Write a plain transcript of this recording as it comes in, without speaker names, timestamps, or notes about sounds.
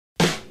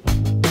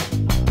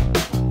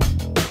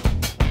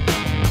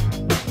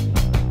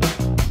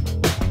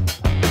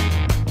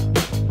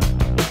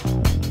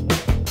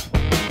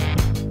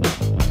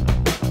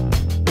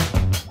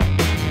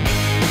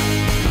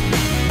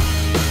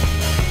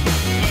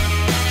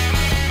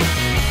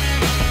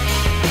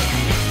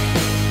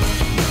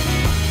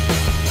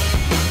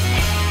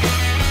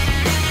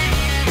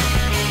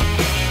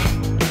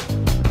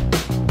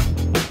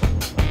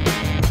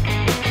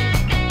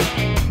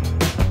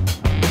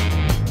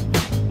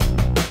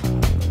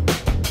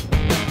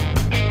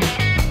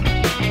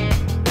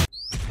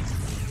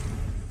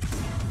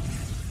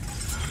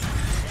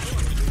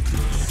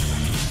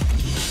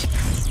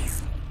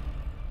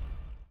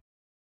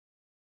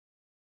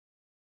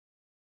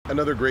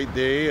Another great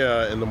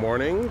day in the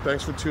morning.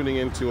 Thanks for tuning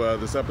into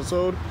this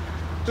episode.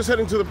 Just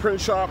heading to the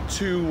print shop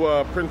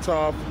to print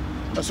off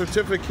a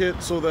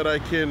certificate so that I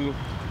can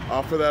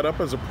offer that up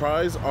as a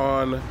prize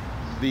on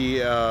the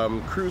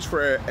cruise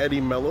for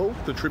Eddie Melo,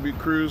 the tribute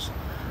cruise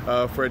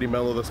for Eddie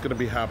Melo that's going to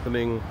be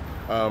happening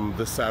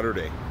this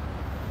Saturday.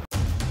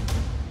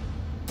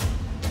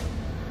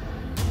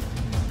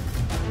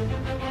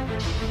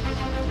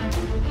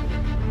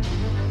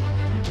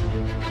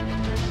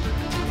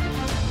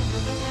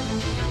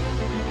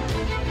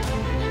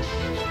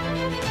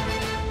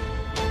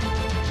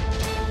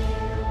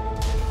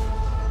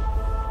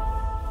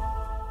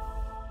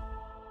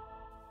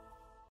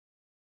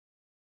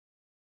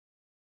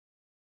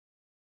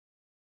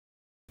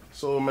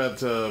 So I'm at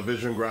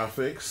Vision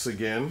Graphics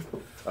again.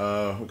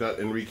 We got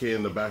Enrique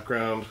in the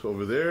background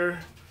over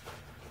there,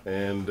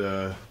 and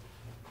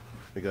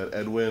we got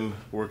Edwin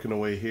working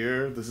away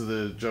here. This is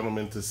the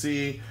gentleman to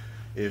see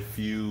if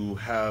you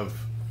have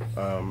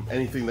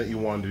anything that you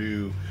want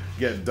to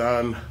get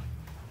done,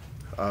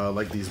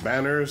 like these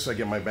banners. I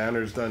get my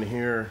banners done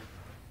here,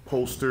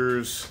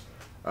 posters,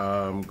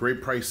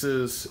 great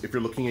prices. If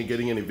you're looking at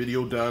getting any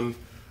video done,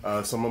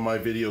 some of my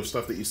video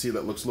stuff that you see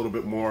that looks a little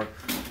bit more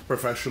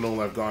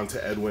professional, I've gone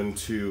to Edwin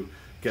to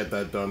get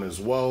that done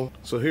as well.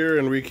 So here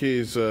Enrique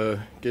is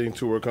getting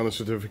to work on the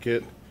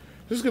certificate.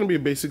 This is going to be a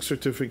basic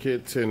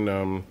certificate, and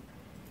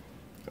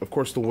of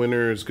course the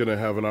winner is going to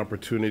have an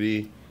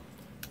opportunity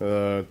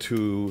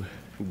to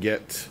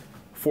get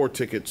 4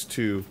 tickets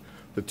to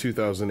the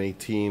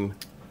 2018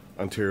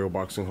 Ontario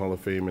Boxing Hall of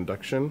Fame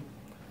induction.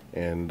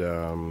 And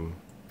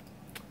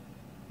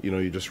you know,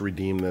 you just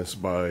redeem this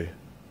by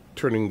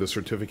turning the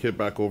certificate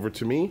back over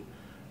to me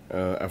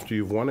after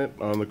you've won it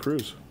on the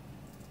cruise.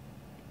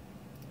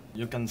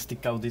 You can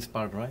stick out this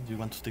part, right? You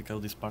want to stick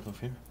out this part of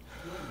here?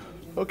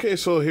 Okay,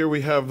 so here we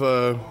have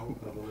a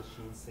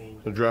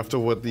draft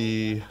of what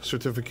the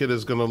certificate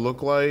is going to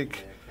look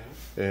like.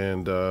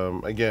 And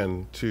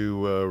again,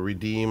 to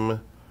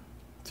redeem,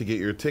 to get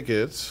your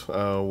tickets,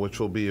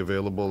 which will be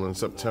available in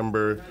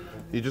September,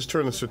 you just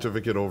turn the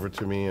certificate over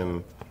to me,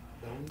 and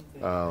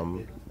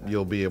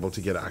you'll be able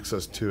to get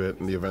access to it.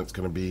 And the event's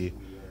going to be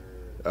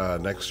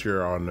next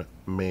year on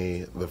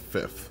May the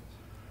 5th.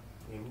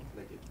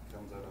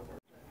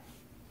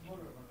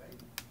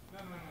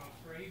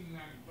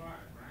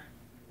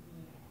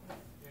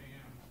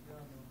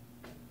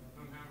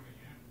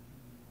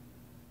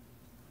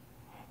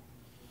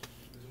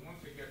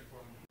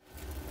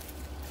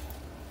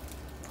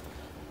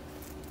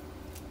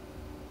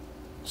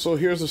 So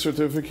here's the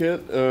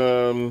certificate.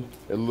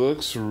 It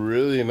looks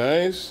really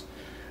nice,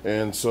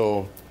 and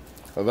so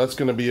that's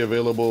going to be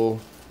available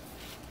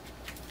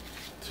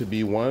to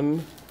be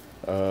won.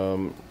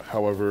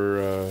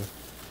 However,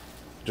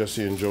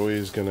 Jesse and Joey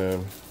is going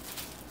to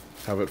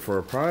have it for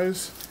a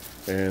prize,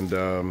 and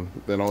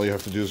then all you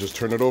have to do is just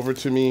turn it over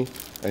to me,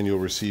 and you'll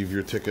receive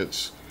your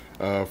tickets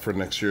for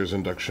next year's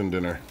induction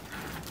dinner.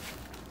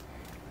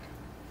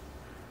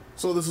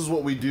 So this is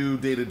what we do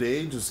day to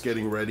day, just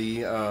getting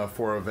ready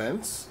for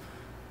events.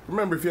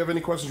 Remember, if you have any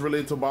questions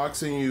related to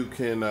boxing, you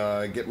can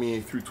get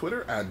me through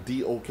Twitter at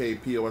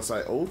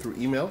DOKPOSIO, through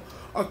email,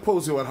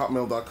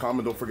 okposio@hotmail.com,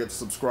 and don't forget to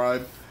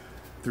subscribe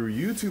through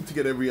YouTube to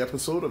get every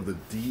episode of the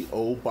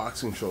DO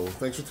Boxing Show.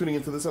 Thanks for tuning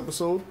into this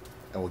episode,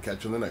 and we'll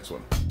catch you in the next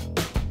one.